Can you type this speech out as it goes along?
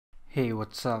Hey,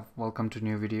 what's up? Welcome to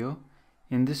new video.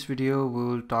 In this video we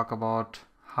will talk about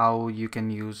how you can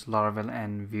use Laravel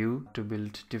and Vue to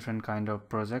build different kind of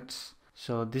projects.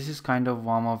 So this is kind of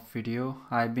warm-up video.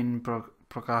 I've been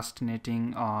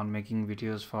procrastinating on making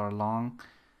videos for long,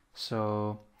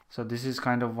 so this is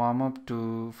kind of warm-up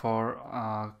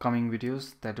for coming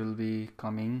videos that will be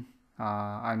coming.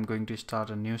 I'm going to start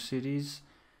a new series,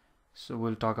 so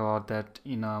we'll talk about that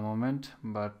in a moment.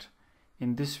 But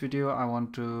in this video I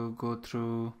want to go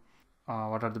through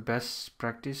what are the best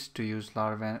practice to use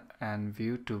Laravel and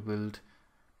Vue to build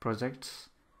projects,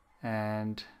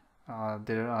 and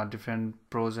there are different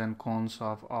pros and cons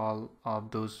of all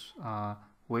of those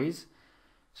ways.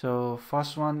 So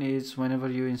first one is, whenever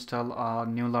you install a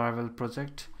new Laravel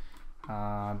project,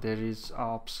 there is an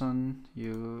option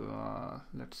you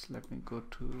let me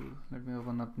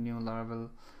open up new Laravel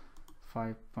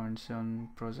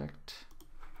 5.7 project.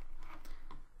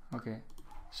 Okay,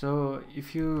 so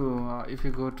if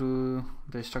you go to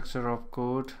the structure of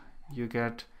code, you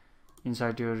get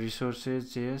inside your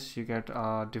resources JS, you get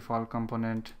a default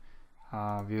component,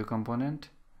 Vue component,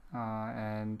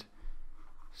 and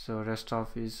so rest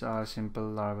of is a simple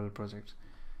Laravel project.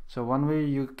 So one way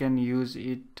you can use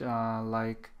it,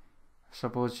 like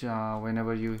suppose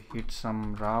whenever you hit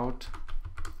some route,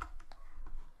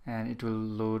 and it will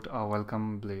load a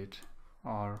welcome blade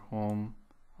or home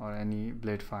or any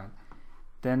blade file.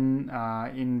 Then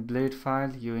in blade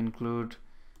file you include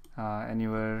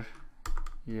anywhere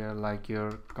here, like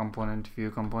your component,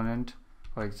 Vue component,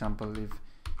 for example, if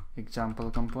example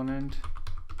component,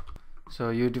 so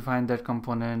you define that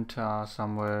component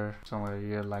somewhere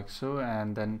here like so,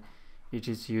 and then it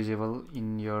is usable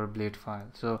in your blade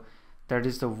file. So that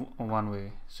is the one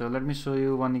way. So let me show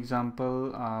you one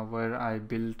example where I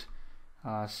built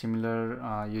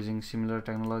similar using similar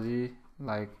technology,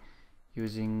 like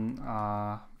using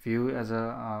Vue as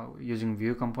a using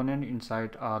Vue component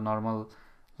inside a normal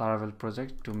Laravel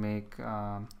project to make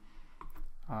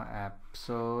app.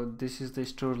 So this is the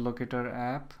store locator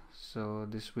app. So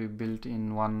this we built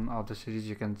in one of the series,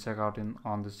 you can check out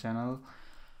on this channel.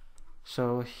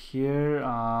 So here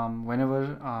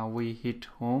whenever we hit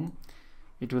home,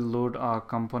 it will load a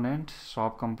component,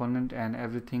 shop component, and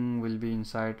everything will be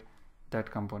inside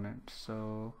that component.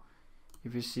 So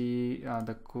if you see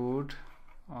the code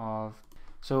of,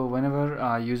 so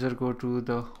whenever user go to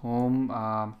the home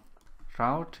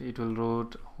route, it will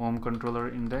load home controller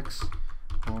index,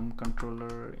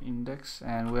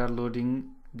 and we are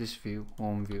loading this view,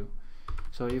 home view.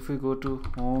 So if we go to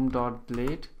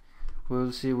home.blade, we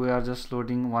will see we are just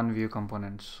loading one Vue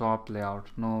component, shop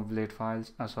layout, no blade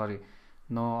files,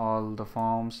 no all the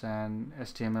forms and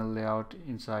HTML layout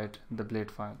inside the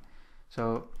blade file.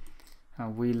 So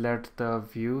we let the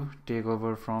Vue take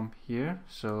over from here.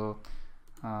 So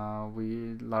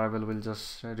Laravel will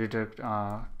just redirect,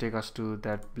 take us to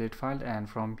that blade file, and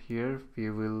from here we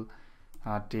will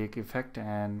take effect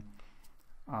and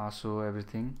show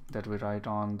everything that we write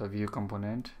on the Vue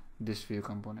component, this Vue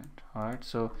component. All right,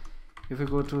 so if we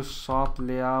go to shop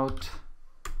layout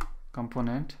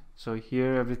component, so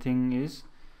here everything is,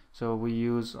 so we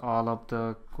use all of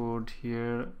the code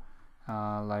here,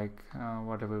 like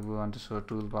whatever we want to show,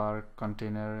 toolbar,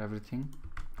 container, everything.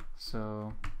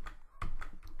 So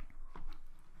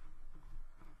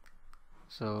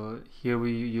here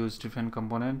we use different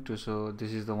component to show.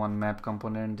 This is the one map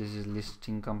component, this is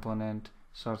listing component,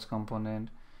 search component.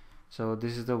 So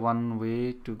this is the one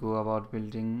way to go about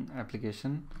building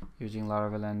application using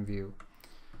Laravel and Vue.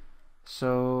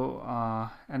 So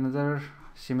another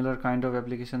similar kind of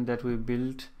application that we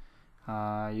built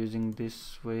using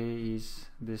this way is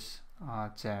this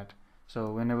chat.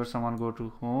 So whenever someone go to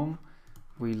home,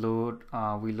 we load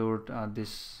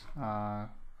this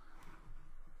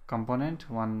component,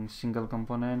 one single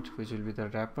component, which will be the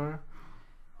wrapper.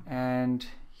 And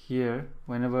here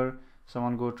whenever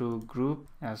someone go to group,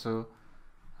 so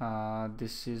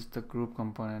this is the group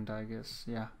component, I guess.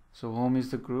 Yeah, so home is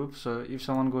the group. So if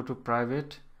someone go to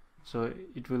private, so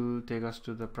it will take us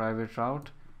to the private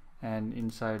route, and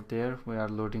inside there we are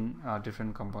loading a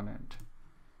different component.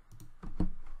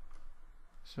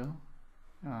 So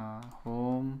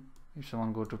home, if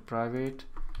someone go to private,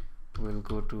 we'll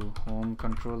go to home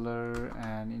controller,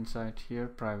 and inside here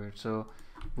private. So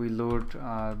we load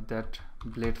that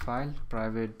blade file,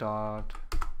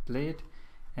 private.blade,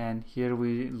 and here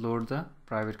we load the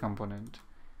private component,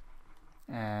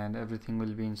 and everything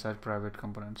will be inside private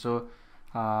component. So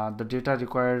the data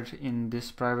required in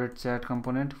this private chat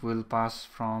component will pass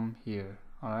from here.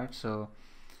 All right, so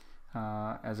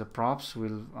as a props,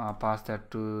 we'll pass that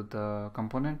to the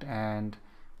component, and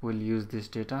will use this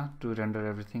data to render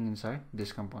everything inside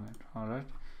this component. All right,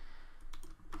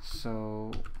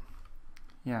 so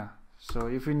yeah, so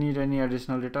if we need any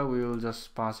additional data, we will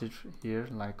just pass it here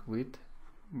like with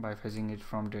by fetching it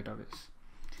from database.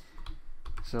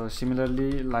 So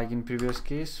similarly, like in previous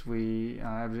case, we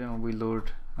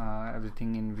load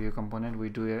everything in Vue component. We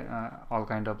do all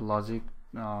kind of logic,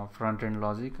 front-end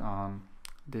logic on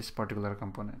this particular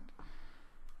component.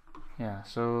 Yeah,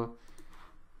 so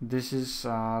this is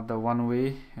the one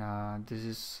way. This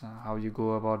is how you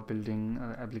go about building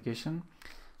application.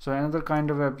 So another kind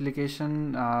of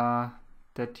application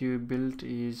that you built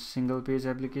is single page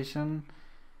application,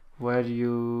 where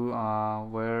you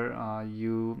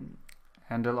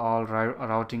handle all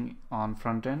routing on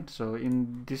front end. So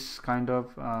in this kind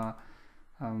of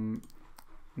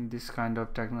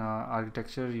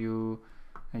architecture, you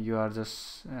are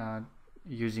just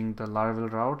using the Laravel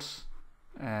routes,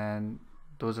 and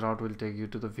those routes will take you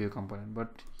to the Vue component.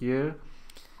 But here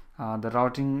the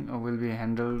routing will be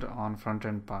handled on front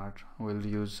end part. We'll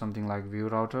use something like Vue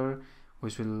router,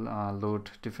 which will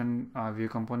load different Vue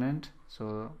component.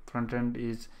 So front end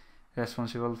is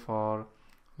responsible for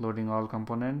loading all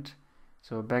component.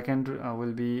 So backend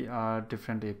will be a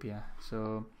different API.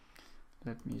 So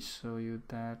let me show you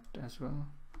that as well.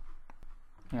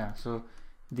 Yeah, so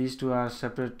these two are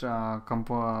separate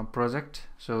project.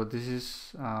 So this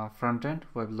is front end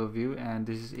Vue, and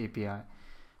this is API.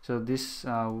 So this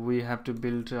we have to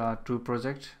build two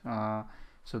projects.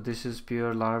 So this is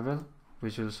pure Laravel,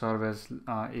 which will serve as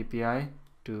API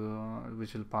to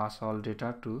which will pass all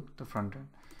data to the front end.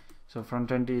 So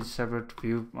front end is separate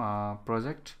Vue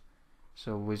project,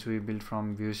 so which we built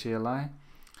from Vue CLI.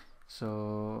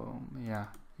 So yeah,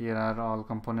 here are all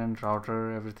component,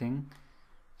 router, everything.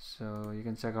 So you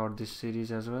can check out this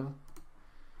series as well.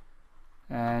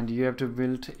 And you have to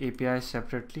build API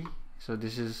separately. So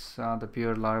this is the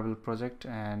pure Laravel project,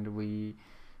 and we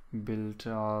built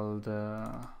all the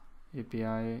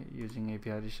API using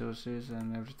API resources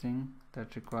and everything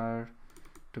that required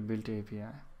to build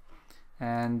API.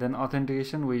 And then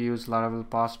authentication, we use Laravel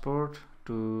passport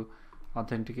to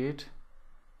authenticate,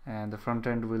 and the front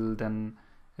end will then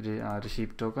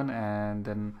receive token and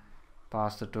then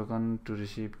pass the token to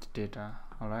receive data.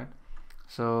 All right,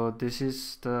 so this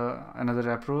is the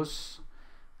another approach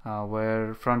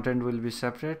where front end will be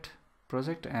separate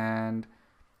project and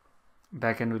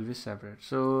backend will be separate.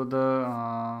 So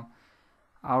the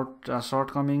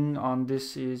shortcoming on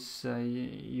this is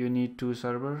you need two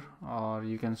server, or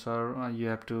you can serve you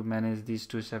have to manage these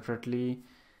two separately.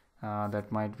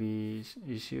 That might be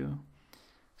issue.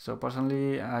 So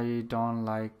personally, I don't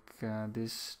like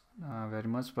this very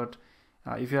much, but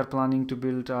if you are planning to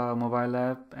build a mobile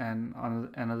app and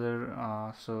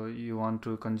another so you want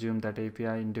to consume that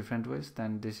API in different ways,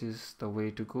 then this is the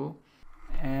way to go.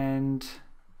 And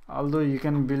although you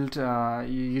can build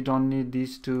you don't need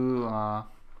these two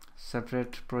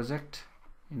separate project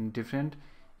in different,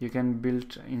 you can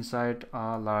build inside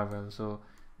Laravel. So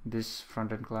this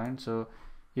front-end client, so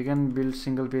you can build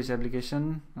single page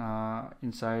application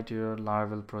inside your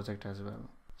Laravel project as well.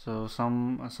 So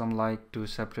some like to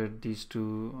separate these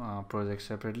two projects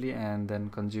separately and then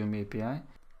consume API.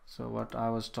 So what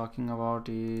I was talking about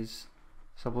is,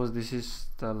 suppose this is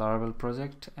the Laravel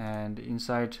project, and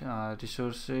inside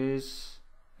resources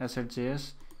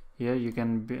asset.js, here you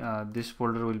can be, this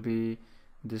folder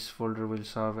will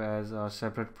serve as a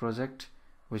separate project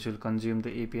which will consume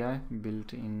the API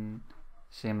built in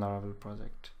same Laravel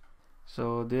project.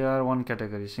 So they are one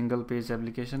category: single page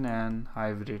application and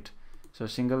hybrid. So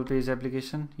single page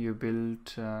application, you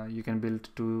can build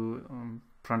two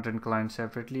front-end clients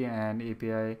separately and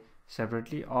API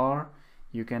separately, or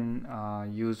you can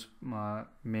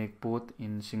make both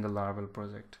in single Laravel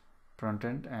project,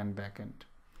 front-end and back-end.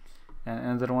 And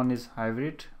another one is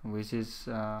hybrid, which is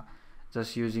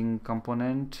just using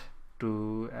component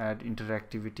to add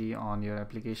interactivity on your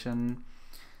application.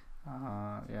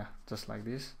 Yeah, just like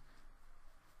this.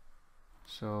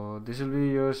 So this will be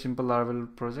your simple Laravel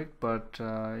project, but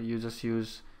you just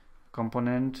use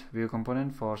Vue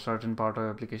component for certain part of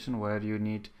application where you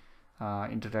need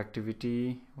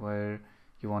interactivity, where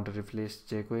you want to replace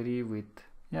jQuery with.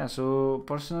 Yeah, so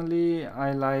personally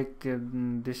I like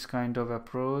this kind of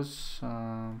approach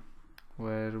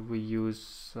where we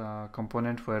use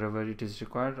component wherever it is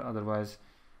required. Otherwise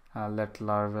let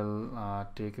Laravel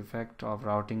take effect of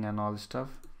routing and all stuff.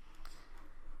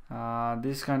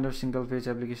 This kind of single page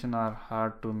application are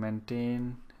hard to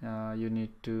maintain. You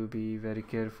need to be very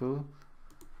careful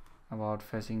about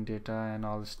fetching data and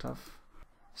all stuff.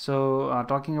 So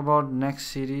talking about next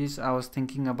series, I was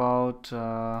thinking about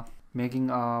making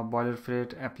a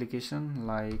boilerplate application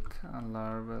like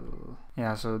Laravel.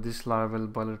 Yeah, so this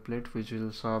Laravel boilerplate, which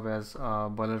will serve as a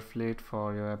boilerplate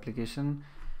for your application.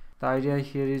 The idea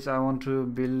here is I want to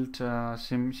build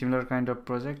similar kind of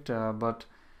project, but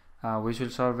which will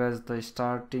serve as the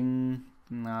starting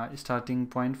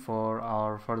point for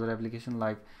our further application.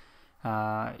 Like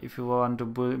if you want to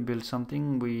build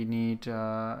something, we need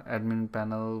admin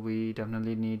panel, we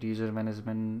definitely need user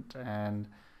management and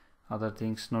other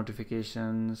things,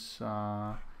 notifications,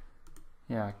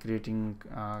 yeah, creating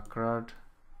CRUD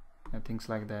and things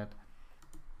like that.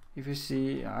 If you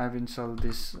see, I've installed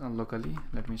this locally.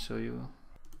 Let me show you.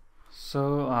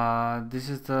 So this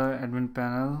is the admin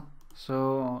panel.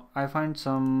 So I find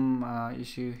some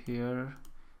issue here,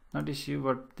 not issue,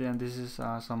 but then this is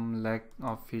some lack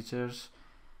of features.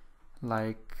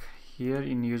 Like here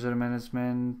in user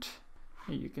management,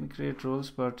 you can create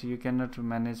roles, but you cannot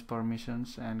manage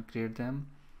permissions and create them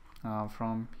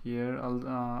from here.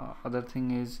 Other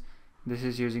thing is, this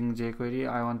is using jQuery.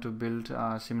 I want to build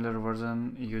a similar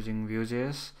version using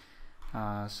Vue.js.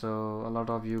 So a lot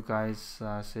of you guys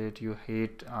said you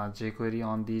hate jQuery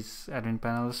on these admin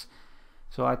panels.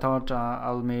 So I thought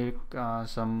I'll make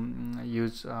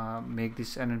make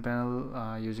this admin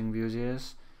panel using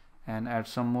Vue.js and add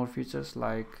some more features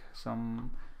like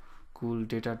some cool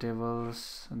data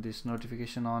tables, this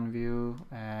notification on Vue,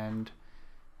 and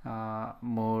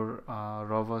more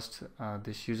robust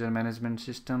this user management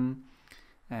system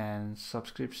and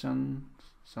subscription,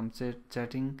 some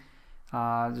chatting.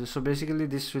 So basically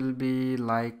this will be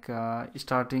like a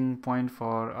starting point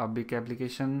for a big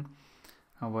application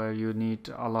where you need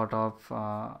a lot of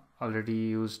already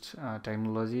used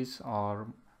technologies or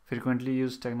frequently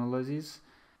used technologies.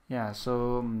 Yeah,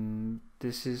 so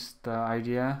this is the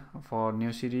idea for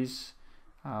new series,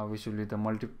 which will be the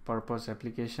multi-purpose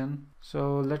application.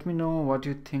 So let me know what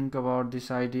you think about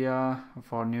this idea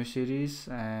for new series,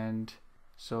 and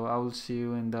so I will see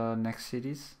you in the next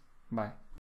series. Bye.